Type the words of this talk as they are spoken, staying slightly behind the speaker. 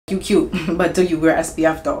You cute, but do you wear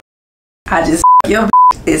SPF though? I just your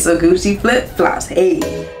it's a Gucci flip flops. Hey.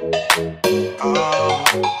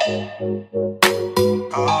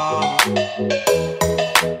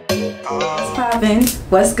 What's poppin'?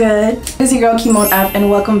 What's good? It's your girl Keamone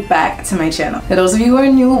and welcome back to my channel. For those of you who are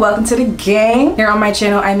new, welcome to the gang. Here on my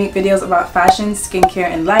channel, I make videos about fashion, skincare,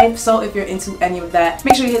 and life. So if you're into any of that,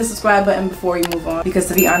 make sure you hit the subscribe button before you move on. Because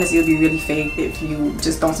to be honest, it would be really fake if you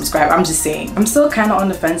just don't subscribe. I'm just saying. I'm still kind of on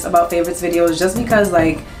the fence about favorites videos just because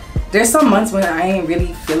like there's some months when I ain't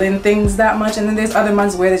really feeling things that much, and then there's other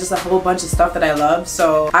months where there's just a whole bunch of stuff that I love.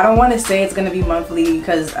 So I don't want to say it's gonna be monthly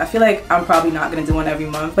because I feel like I'm probably not gonna do one every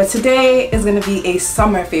month. But today is gonna be a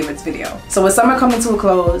summer favorites video. So with summer coming to a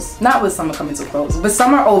close, not with summer coming to a close, but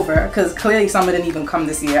summer over, because clearly summer didn't even come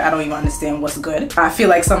this year. I don't even understand what's good. I feel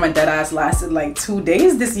like summer deadass lasted like 2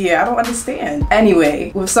 days this year. I don't understand.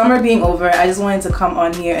 Anyway, with summer being over, I just wanted to come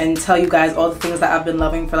on here and tell you guys all the things that I've been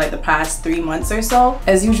loving for like the past 3 months or so.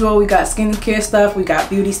 As usual, we got skincare stuff, we got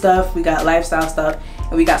beauty stuff, we got lifestyle stuff,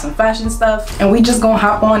 and we got some fashion stuff, and we just gonna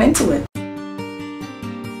hop on into it.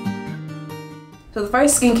 So the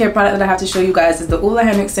first skincare product that I have to show you guys is the Ole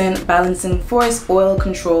Henriksen Balancing Force Oil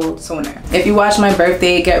Control Toner. If you watched my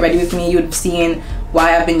birthday Get Ready With Me, you would have seen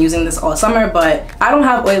why I've been using this all summer, but I don't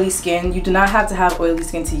have oily skin. You do not have to have oily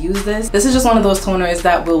skin to use this. This is just one of those toners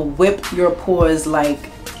that will whip your pores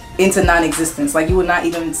like into non-existence. Like you would not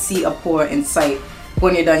even see a pore in sight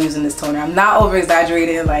when you're done using this toner. I'm not over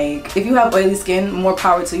exaggerating. Like if you have oily skin, more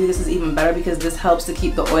power to you. This is even better because this helps to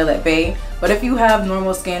keep the oil at bay. But if you have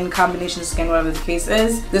normal skin, combination skin, whatever the case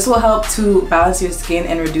is, this will help to balance your skin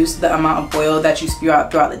and reduce the amount of oil that you spew out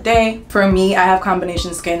throughout the day. For me, I have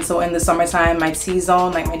combination skin, so in the summertime, my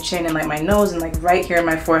T-zone, like my chin and like my nose and like right here in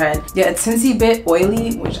my forehead, get a teensy bit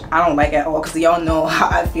oily, which I don't like at all because y'all know how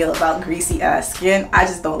I feel about greasy ass skin. I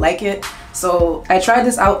just don't like it. So I tried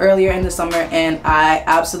this out earlier in the summer and I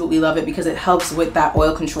absolutely love it because it helps with that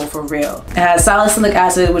oil control for real. It has salicylic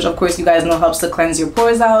acid, which of course you guys know helps to cleanse your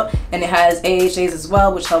pores out, and it has AHAs as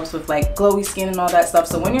well, which helps with like glowy skin and all that stuff.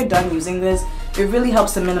 So when you're done using this, it really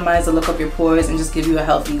helps to minimize the look of your pores and just give you a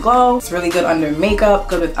healthy glow. It's really good under makeup,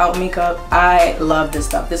 good without makeup. I love this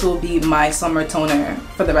stuff. This will be my summer toner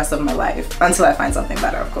for the rest of my life until I find something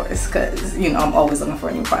better, of course, because you know I'm always looking for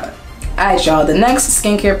a new product. Alright y'all, the next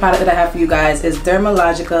skincare product that I have for you guys is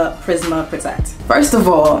Dermalogica Prisma Protect. First of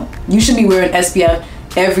all, you should be wearing SPF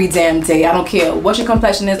every damn day. I don't care what your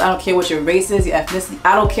complexion is, I don't care what your race is, your ethnicity,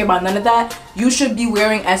 I don't care about none of that. You should be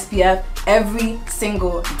wearing SPF every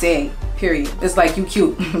single day. Period. It's like you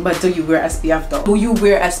cute, but do you wear SPF though? Do you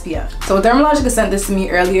wear SPF? So Dermalogica sent this to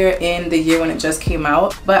me earlier in the year when it just came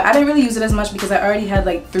out, but I didn't really use it as much because I already had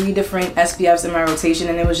like 3 different SPFs in my rotation,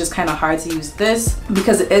 and it was just kind of hard to use this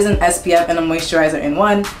because it is an SPF and a moisturizer in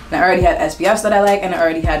one, and I already had SPFs that I like and I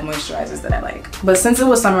already had moisturizers that I like. But since it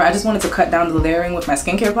was summer, I just wanted to cut down the layering with my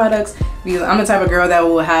skincare products because I'm the type of girl that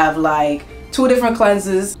will have like 2 different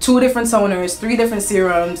cleansers, 2 different toners, 3 different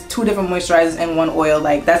serums, 2 different moisturizers, and 1 oil.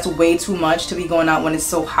 Like that's way too much to be going out when it's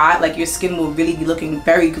so hot. Like your skin will really be looking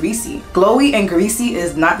very greasy. Glowy and greasy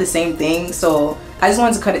is not the same thing, so I just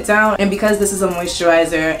wanted to cut it down. And because this is a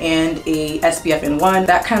moisturizer and a SPF in one,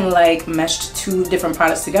 that kind of like meshed 2 different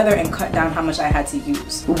products together and cut down how much I had to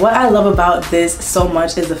use. What I love about this so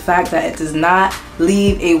much is the fact that it does not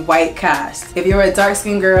leave a white cast. If you're a dark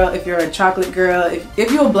skinned girl, if you're a chocolate girl,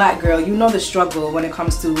 if you're a black girl, you know the struggle when it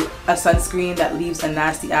comes to a sunscreen that leaves a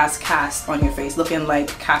nasty ass cast on your face, looking like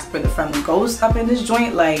Casper the Friendly Ghost up in this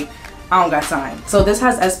joint. Like, I don't got time. So this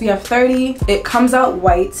has SPF 30. It comes out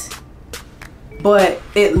white, but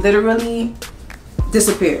it literally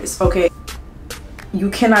disappears, okay? You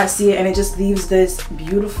cannot see it, and it just leaves this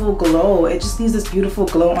beautiful glow. It just leaves this beautiful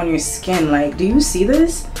glow on your skin. Like, do you see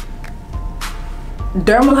this?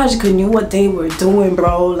 Dermalogica knew what they were doing,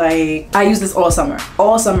 bro. Like, I use this all summer.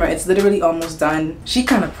 All summer. It's literally almost done. She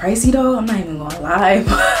kind of pricey though, I'm not even gonna lie.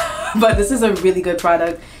 But this is a really good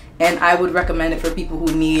product, and I would recommend it for people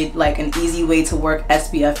who need like an easy way to work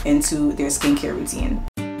SPF into their skincare routine.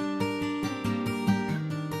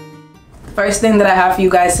 First thing that I have for you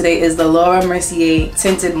guys today is the Laura Mercier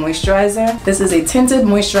Tinted Moisturizer. This is a tinted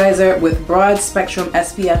moisturizer with broad spectrum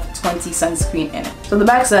SPF 20 sunscreen in it. So the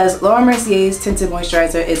back says, Laura Mercier's Tinted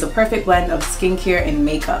Moisturizer is a perfect blend of skincare and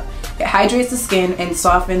makeup. It hydrates the skin and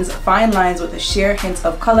softens fine lines with a sheer hint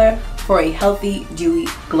of color for a healthy, dewy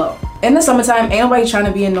glow. In the summertime, ain't nobody trying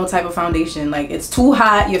to be in no type of foundation. Like, it's too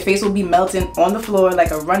hot, your face will be melting on the floor like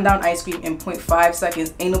a rundown ice cream in 0.5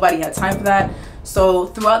 seconds. Ain't nobody had time for that. So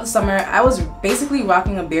throughout the summer, I was basically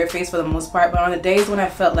rocking a bare face for the most part, but on the days when I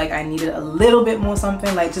felt like I needed a little bit more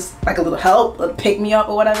something, like just like a little help, a pick me up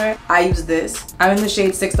or whatever, I use this. I'm in the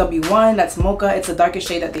shade 6W1, that's mocha. It's the darkest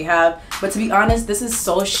shade that they have, but to be honest, this is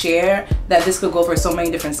so sheer that this could go for so many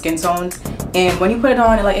different skin tones. And when you put it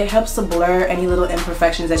on, it helps to blur any little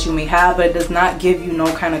imperfections that you may have, but it does not give you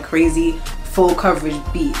no kind of crazy full coverage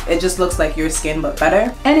beat. It just looks like your skin but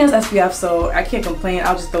better, and it has SPF, so I can't complain.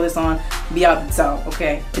 I'll just throw this on, be out the tub.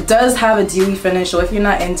 Okay, it does have a dewy finish, so if you're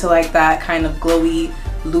not into like that kind of glowy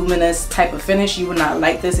luminous type of finish, you would not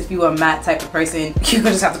like this. If you are a matte type of person, you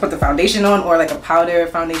could just have to put the foundation on, or like a powder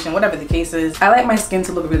foundation, whatever the case is. I like my skin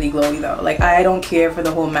to look really glowy though. Like, I don't care for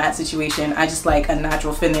the whole matte situation. I just like a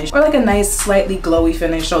natural finish, or like a nice slightly glowy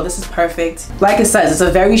finish. So this is perfect. Like it says, it's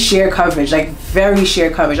a very sheer coverage, like very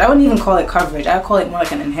sheer coverage. I wouldn't even call it coverage, I'd call it more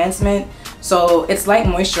like an enhancement. So it's like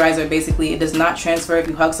moisturizer basically. It does not transfer if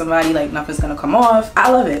you hug somebody, like nothing's gonna come off. I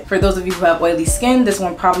love it. For those of you who have oily skin, this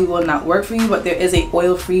one probably will not work for you, but there is a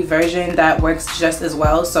oil-free version that works just as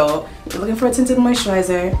well. So if you're looking for a tinted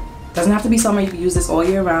moisturizer, doesn't have to be summer, you can use this all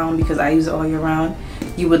year round because I use it all year round,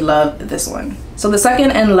 you would love this one. So the second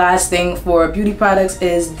and last thing for beauty products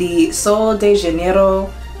is the Sol de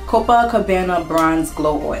Janeiro Copacabana Bronze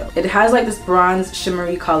Glow Oil. It has like this bronze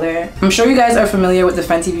shimmery color. I'm sure you guys are familiar with the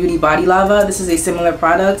Fenty Beauty Body Lava. This is a similar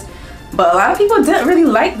product, but a lot of people didn't really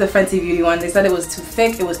like the Fenty Beauty one. They said it was too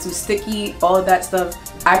thick, it was too sticky, all of that stuff.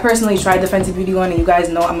 I personally tried the Fenty Beauty one, and you guys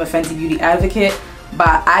know I'm a Fenty Beauty advocate,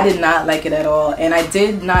 but I did not like it at all, and I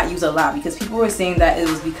did not use a lot because people were saying that it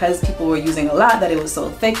was because people were using a lot that it was so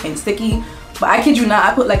thick and sticky. But I kid you not,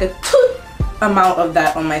 I put like a amount of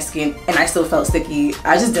that on my skin and I still felt sticky.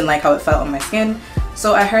 I just didn't like how it felt on my skin.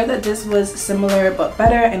 So I heard that this was similar but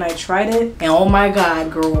better, and I tried it, and oh my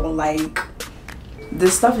god girl, like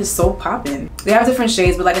this stuff is so poppin'. They have different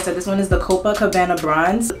shades, but like I said, this one is the Copacabana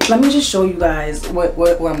Bronze. Let me just show you guys what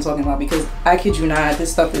I'm talking about, because I kid you not,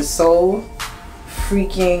 this stuff is so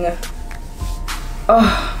freaking,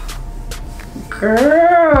 oh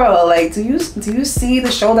girl, like do you see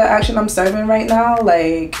the shoulder action I'm serving right now?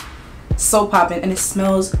 Like, so poppin', and it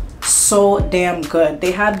smells so damn good.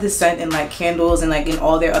 They have this scent in like candles and like in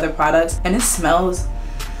all their other products, and it smells,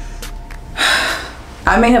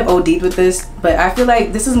 I may have OD'd with this, but I feel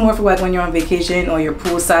like this is more for like when you're on vacation or you're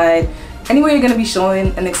poolside, anywhere you're gonna be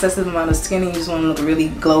showing an excessive amount of skin and you just want to look really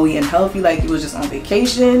glowy and healthy, like you was just on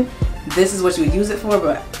vacation. This is what you would use it for.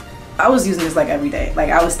 But I was using this like every day. Like,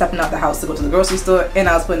 I was stepping out the house to go to the grocery store, and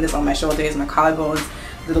I was putting this on my shoulders, my collarbones,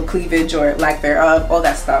 little cleavage or lack thereof, all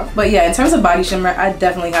that stuff. But yeah, in terms of body shimmer, I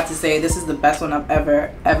definitely have to say this is the best one I've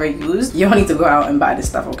ever used. You don't need to go out and buy this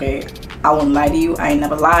stuff, okay? I won't lie to you, I ain't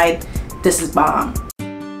never lied. This is bomb.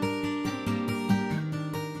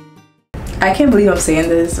 I can't believe I'm saying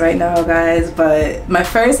this right now, guys, but my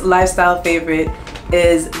first lifestyle favorite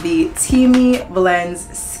is the Teami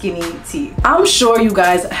Blends Skinny Tea. I'm sure you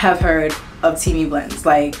guys have heard of Teami blends.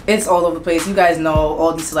 Like, it's all over the place. You guys know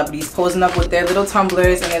all these celebrities posing up with their little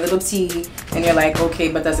tumblers and their little tea, and you're like,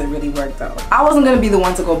 okay, but does it really work though? I wasn't gonna be the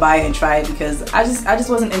one to go buy it and try it because I just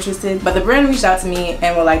wasn't interested. But the brand reached out to me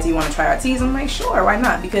and were like, do you want to try our teas? I'm like, sure, why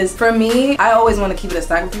not? Because for me, I always want to keep it a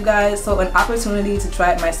stack with you guys, so an opportunity to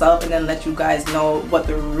try it myself and then let you guys know what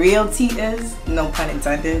the real tea is, no pun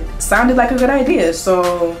intended, sounded like a good idea.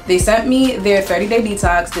 So they sent me their 30-day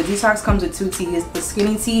detox. The detox comes with 2 teas, the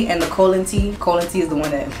skinny tea and the colon tea. Colon tea is the one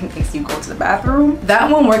that makes you go to the bathroom. That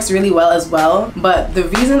one works really well as well, but the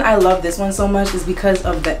reason I love this one so much is because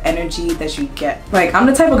of the energy that you get. Like, I'm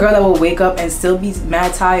the type of girl that will wake up and still be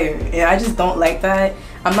mad tired, and I just don't like that.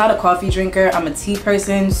 I'm not a coffee drinker, I'm a tea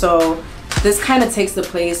person, so this kind of takes the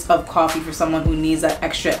place of coffee for someone who needs that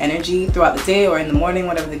extra energy throughout the day or in the morning,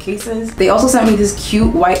 whatever the case is. They also sent me this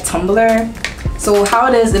cute white tumbler. So how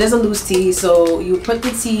it is a loose tea, so you put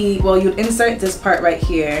the tea, well, you insert this part right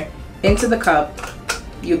here into the cup,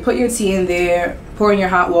 you put your tea in there, pour in your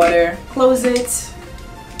hot water, close it,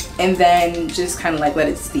 and then just kind of like let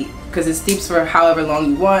it steep, because it steeps for however long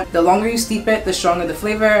you want. The longer you steep it, the stronger the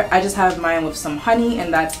flavor. I just have mine with some honey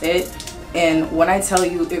and that's it. And when I tell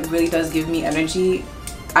you, it really does give me energy.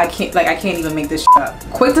 I can't even make this shit up.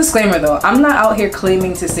 Quick disclaimer though, I'm not out here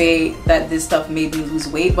claiming to say that this stuff made me lose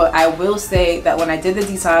weight, but I will say that when I did the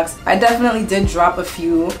detox, I definitely did drop a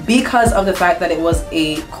few because of the fact that it was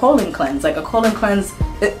a colon cleanse. Like, a colon cleanse,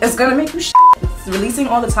 it's gonna make you shit. releasing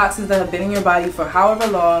all the toxins that have been in your body for however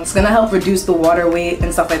long. It's gonna help reduce the water weight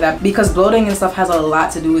and stuff like that, because bloating and stuff has a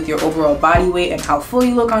lot to do with your overall body weight and how full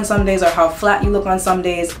you look on some days or how flat you look on some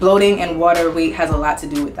days. Bloating and water weight has a lot to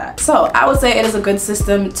do with that. So I would say it is a good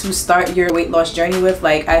system to start your weight loss journey with.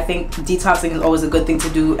 Like, I think detoxing is always a good thing to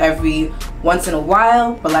do every once in a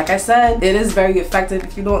while, but like I said, it is very effective.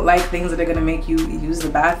 If you don't like things that are gonna make you use the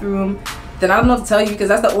bathroom, then I don't know what to tell you, because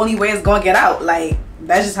that's the only way it's gonna get out. Like,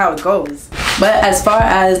 that's just how it goes. But as far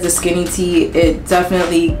as the skinny tea, it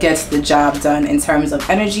definitely gets the job done in terms of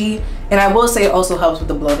energy. And I will say it also helps with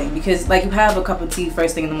the bloating, because like, you have a cup of tea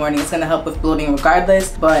first thing in the morning, it's gonna help with bloating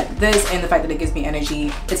regardless. But this and the fact that it gives me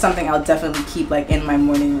energy, it's something I'll definitely keep like in my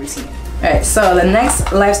morning routine. Alright, so the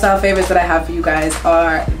next lifestyle favorites that I have for you guys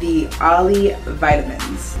are the OLLY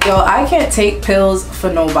vitamins. Yo, I can't take pills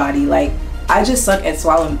for nobody. Like, I just suck at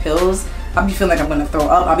swallowing pills. I'll be feeling like I'm gonna throw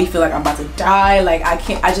up. I'll be feeling like I'm about to die. Like, I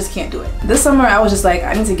just can't do it. This summer I was just like,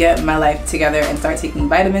 I need to get my life together and start taking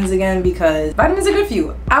vitamins again, because vitamins are good for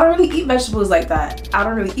you. I don't really eat vegetables like that. I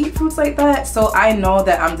don't really eat fruits like that. So I know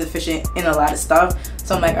that I'm deficient in a lot of stuff.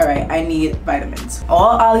 So I'm like, all right, I need vitamins.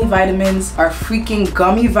 All OLLY vitamins are freaking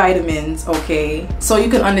gummy vitamins, okay? So you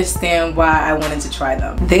can understand why I wanted to try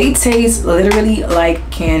them. They taste literally like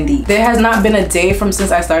candy. There has not been a day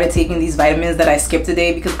since I started taking these vitamins that I skipped a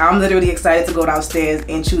day, because I'm literally excited to go downstairs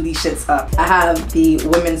and chew these shits up. I have the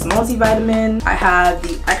women's multivitamin. I have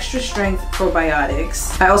the extra strength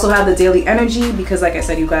probiotics. I also have the daily energy, because like I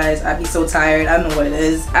said, you guys, I'd be so tired. I don't know what it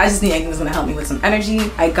is. I just need anything that's gonna help me with some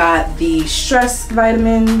energy. I got the stress vitamins,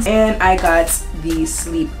 and I got the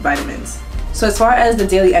sleep vitamins. So as far as the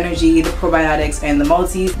daily energy, the probiotics, and the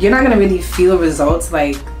multis, you're not gonna really feel results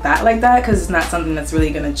like that because it's not something that's really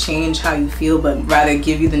gonna change how you feel, but rather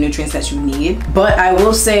give you the nutrients that you need. But I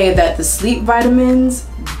will say that the sleep vitamins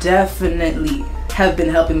definitely have been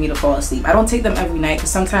helping me to fall asleep. I don't take them every night,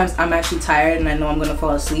 because sometimes I'm actually tired and I know I'm gonna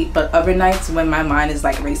fall asleep, but other nights when my mind is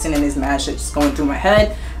like racing and there's mad shit just going through my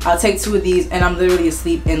head, I'll take 2 of these and I'm literally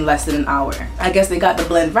asleep in less than an hour. I guess they got the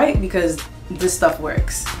blend right, because this stuff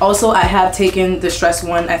works. Also, I have taken the stress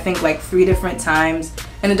one, I think like 3 different times,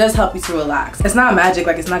 and it does help you to relax. It's not magic,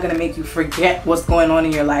 like it's not gonna make you forget what's going on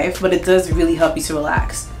in your life, but it does really help you to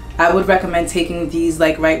relax. I would recommend taking these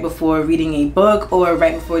like right before reading a book or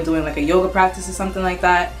right before doing like a yoga practice or something like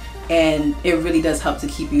that. And it really does help to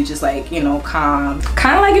keep you just like, you know, calm.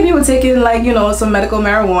 Kind of like if you were taking like, you know, some medical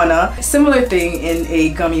marijuana. Similar thing in a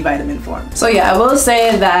gummy vitamin form. So yeah, I will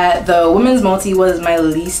say that the women's multi was my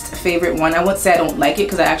least favorite one. I wouldn't say I don't like it,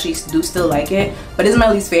 because I actually do still like it, but it's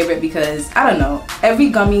my least favorite because, I don't know, every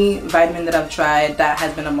gummy vitamin that I've tried that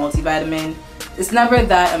has been a multivitamin, it's never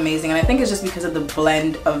that amazing, and I think it's just because of the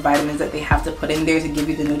blend of vitamins that they have to put in there to give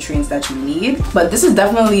you the nutrients that you need. But this is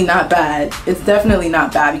definitely not bad. It's definitely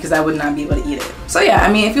not bad, because I would not be able to eat it. So yeah,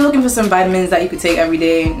 I mean, if you're looking for some vitamins that you could take every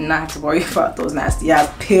day and not have to worry about those nasty ass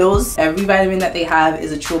pills, every vitamin that they have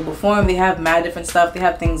is a chewable form. They have mad different stuff. They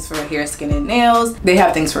have things for hair, skin, and nails. They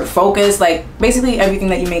have things for focus. Like basically everything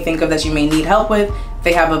that you may think of that you may need help with,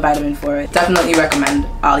 they have a vitamin for it. Definitely recommend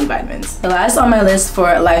OLLY vitamins. The last on my list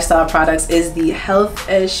for lifestyle products is the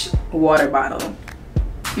Healthish water bottle.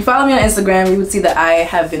 If you follow me on Instagram, you would see that I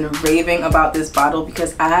have been raving about this bottle,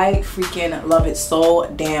 because I freaking love it so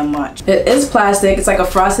damn much. It is plastic. It's like a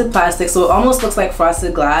frosted plastic, so it almost looks like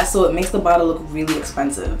frosted glass, so it makes the bottle look really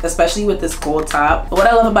expensive, especially with this gold top. But what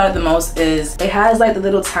I love about it the most is it has like the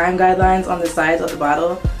little time guidelines on the sides of the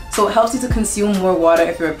bottle. So it helps you to consume more water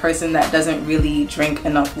if you're a person that doesn't really drink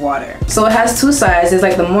enough water. So it has 2 sides. There's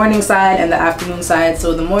like the morning side and the afternoon side.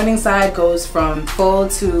 So the morning side goes from full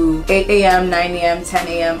to 8 a.m., 9 a.m., 10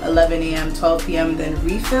 a.m., 11 a.m., 12 p.m., then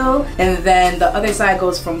refill. And then the other side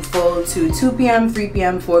goes from full to 2 p.m., 3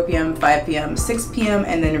 p.m., 4 p.m., 5 p.m., 6 p.m.,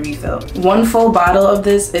 and then refill. One full bottle of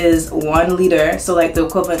this is 1 liter. So like the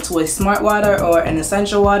equivalent to a smart water or an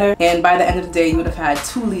essential water. And by the end of the day, you would have had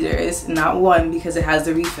 2 liters, not 1, because it has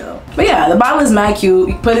the refill. But yeah, the bottle is mad cute.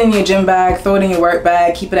 You put it in your gym bag, throw it in your work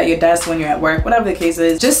bag, keep it at your desk when you're at work, whatever the case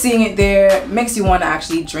is. Just seeing it there makes you want to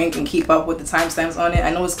actually drink and keep up with the timestamps on it. I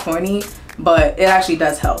know it's corny, but it actually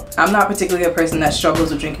does help. I'm not particularly a person that struggles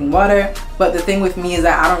with drinking water, but the thing with me is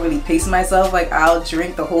that I don't really pace myself. Like I'll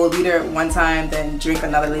drink the whole liter one time, then drink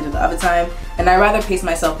another liter the other time. And I rather pace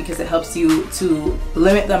myself because it helps you to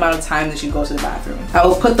limit the amount of time that you go to the bathroom. I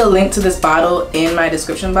will put the link to this bottle in my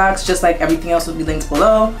description box, just like everything else will be linked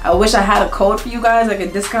below. I wish I had a code for you guys, like a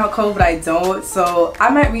discount code, but I don't. So I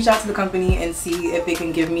might reach out to the company and see if they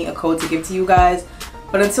can give me a code to give to you guys.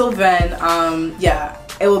 But until then, yeah,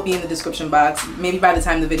 it will be in the description box. Maybe by the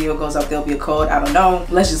time the video goes up, there'll be a code. I don't know.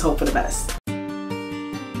 Let's just hope for the best.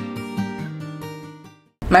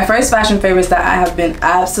 My first fashion favorites that I have been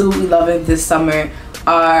absolutely loving this summer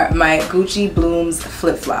are my Gucci Blooms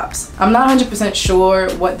flip-flops. I'm not 100% sure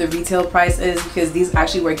what the retail price is because these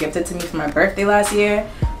actually were gifted to me for my birthday last year.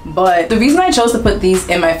 But the reason I chose to put these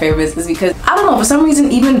in my favorites is because, I don't know, for some reason,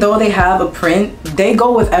 even though they have a print, they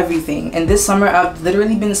go with everything. And this summer, I've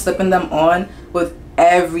literally been slipping them on with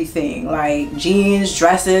everything, like jeans,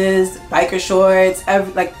 dresses, biker shorts,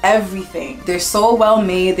 everything. They're so well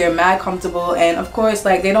made, they're mad comfortable, and of course,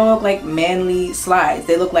 like, they don't look like manly slides,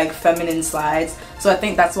 they look like feminine slides. So I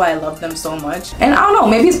think that's why I love them so much. And I don't know,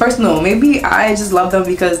 maybe it's personal, maybe I just love them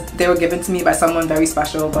because they were given to me by someone very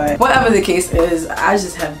special, but whatever the case is, I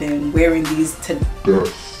just have been wearing these to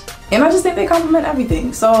death. And I just think they complement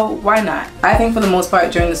everything, so why not? I think for the most part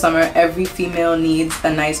during the summer, every female needs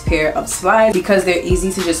a nice pair of slides because they're easy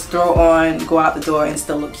to just throw on, go out the door, and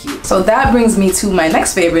still look cute. So that brings me to my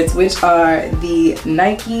next favorites, which are the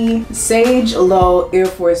Nike Sage Low Air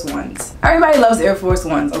Force Ones. Everybody loves Air Force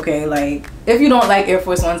Ones, okay? Like, if you don't like Air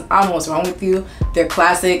Force Ones, I'm what's wrong with you. They're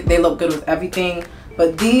classic, they look good with everything.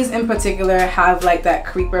 But these in particular have like that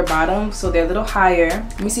creeper bottom, so they're a little higher.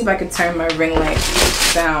 Let me see if I can turn my ring light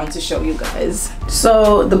down to show you guys.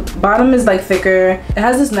 So the bottom is like thicker. It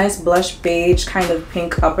has this nice blush beige kind of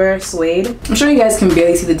pink upper suede. I'm sure you guys can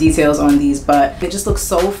barely see the details on these, but it just looks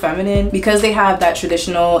so feminine because they have that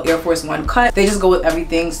traditional Air Force One cut. They just go with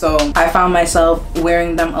everything, so I found myself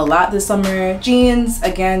wearing them a lot this summer. Jeans,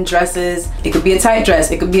 again, dresses. It could be a tight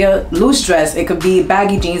dress, it could be a loose dress, it could be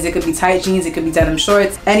baggy jeans, it could be tight jeans, it could be denim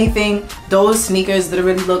shorts, anything. Those sneakers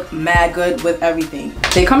literally look mad good with everything.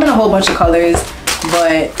 They come in a whole bunch of colors,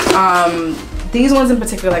 but these ones in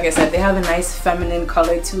particular, like I said, they have a nice feminine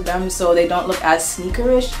color to them, so they don't look as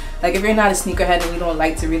sneakerish. Like, if you're not a sneakerhead and you don't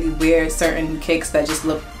like to really wear certain kicks that just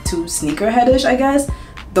look too sneakerheadish, I guess,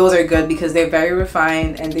 those are good because they're very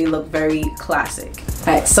refined and they look very classic.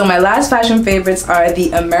 Alright, so my last fashion favorites are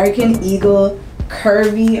the American Eagle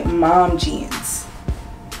curvy mom jeans.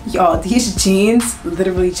 Y'all, these jeans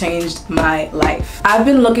literally changed my life. I've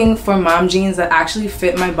been looking for mom jeans that actually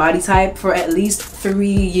fit my body type for at least 3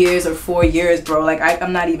 years or 4 years, bro. Like,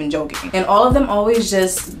 I'm not even joking. And all of them always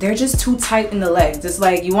they're just too tight in the legs. It's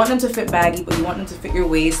like you want them to fit baggy, but you want them to fit your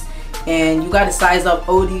waist. And you gotta size up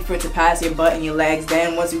OD for it to pass your butt and your legs.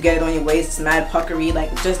 Then once you get it on your waist, it's mad puckery.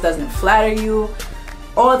 Like, it just doesn't flatter you.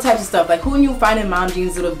 All types of stuff. Like, who knew finding mom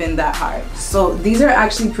jeans would have been that hard? So these are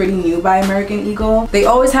actually pretty new by American Eagle. They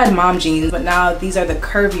always had mom jeans, but now these are the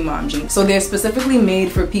curvy mom jeans. So they're specifically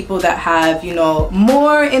made for people that have, you know,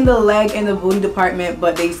 more in the leg and the booty department,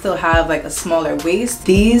 but they still have like a smaller waist.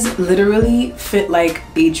 These literally fit like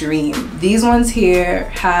a dream. These ones here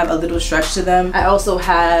have a little stretch to them. I also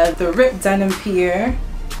have the ripped denim here.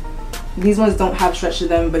 These ones don't have stretch to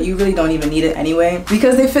them, but you really don't even need it anyway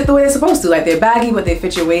because they fit the way they're supposed to. Like, they're baggy, but they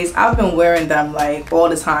fit your waist. I've been wearing them like all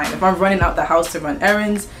the time. If I'm running out the house to run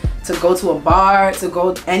errands, to go to a bar, to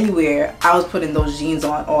go anywhere, I was putting those jeans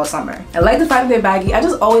on all summer. I like the fact that they're baggy. I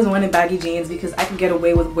just always wanted baggy jeans because I could get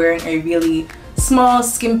away with wearing a really small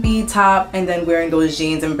skimpy top and then wearing those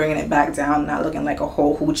jeans and bringing it back down, not looking like a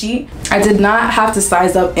whole hoochie. I did not have to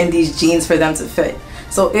size up in these jeans for them to fit.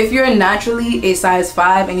 So if you're naturally a size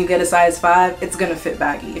 5 and you get a size 5, it's gonna fit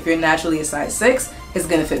baggy. If you're naturally a size 6, it's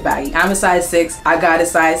gonna fit baggy. I'm a size 6, I got a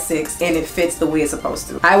size 6, and it fits the way it's supposed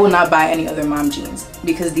to. I will not buy any other mom jeans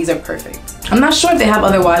because these are perfect. I'm not sure if they have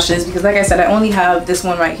other washes because, like I said, I only have this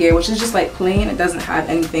one right here, which is just like plain. It doesn't have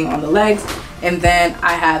anything on the legs. And then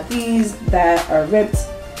I have these that are ripped.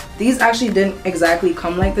 These actually didn't exactly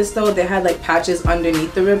come like this though. They had like patches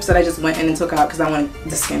underneath the rips that I just went in and took out because I wanted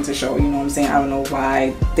the skin to show, you know what I'm saying? I don't know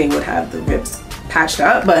why they would have the rips patched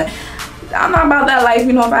up, but I'm not about that life.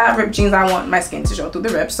 You know, if I have ripped jeans, I want my skin to show through the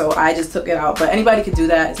rips, so I just took it out. But anybody could do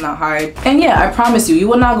that, it's not hard. And yeah, I promise you, you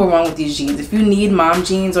will not go wrong with these jeans. If you need mom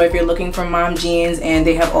jeans or if you're looking for mom jeans and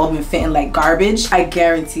they have all been fitting like garbage, I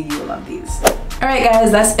guarantee you will love these. Alright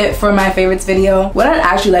guys, that's it for my favorites video. What I'd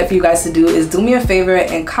actually like for you guys to do is do me a favor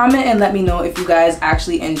and comment and let me know if you guys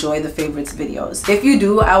actually enjoy the favorites videos. If you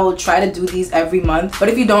do, I will try to do these every month, but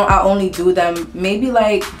if you don't, I'll only do them maybe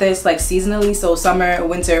like this, like seasonally, so summer,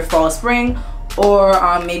 winter, fall, spring, or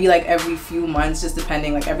maybe like every few months, just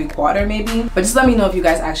depending, like every quarter maybe. But just let me know if you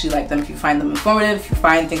guys actually like them, if you find them informative, if you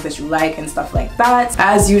find things that you like and stuff like that.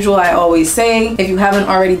 As usual, I always say, if you haven't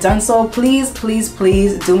already done so, please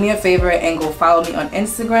do me a favor and go follow me on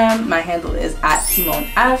Instagram. My handle is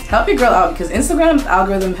 @KEAMONES. Help your girl out because Instagram's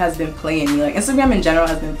algorithm has been playing me. Like, Instagram in general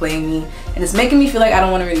has been playing me and it's making me feel like I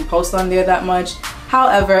don't want to really post on there that much.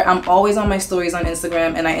 However, I'm always on my stories on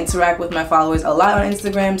Instagram and I interact with my followers a lot on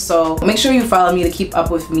Instagram, so make sure you follow me to keep up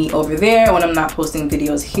with me over there when I'm not posting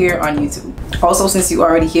videos here on YouTube. Also, since you're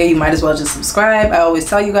already here, you might as well just subscribe. I always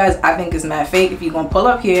tell you guys, I think it's mad fake if you're gonna pull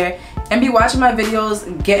up here and be watching my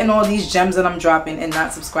videos, getting all these gems that I'm dropping and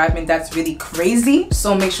not subscribing. That's really crazy.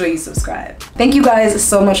 So make sure you subscribe. Thank you guys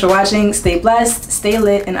so much for watching. Stay blessed, stay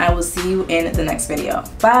lit, and I will see you in the next video.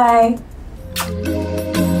 Bye.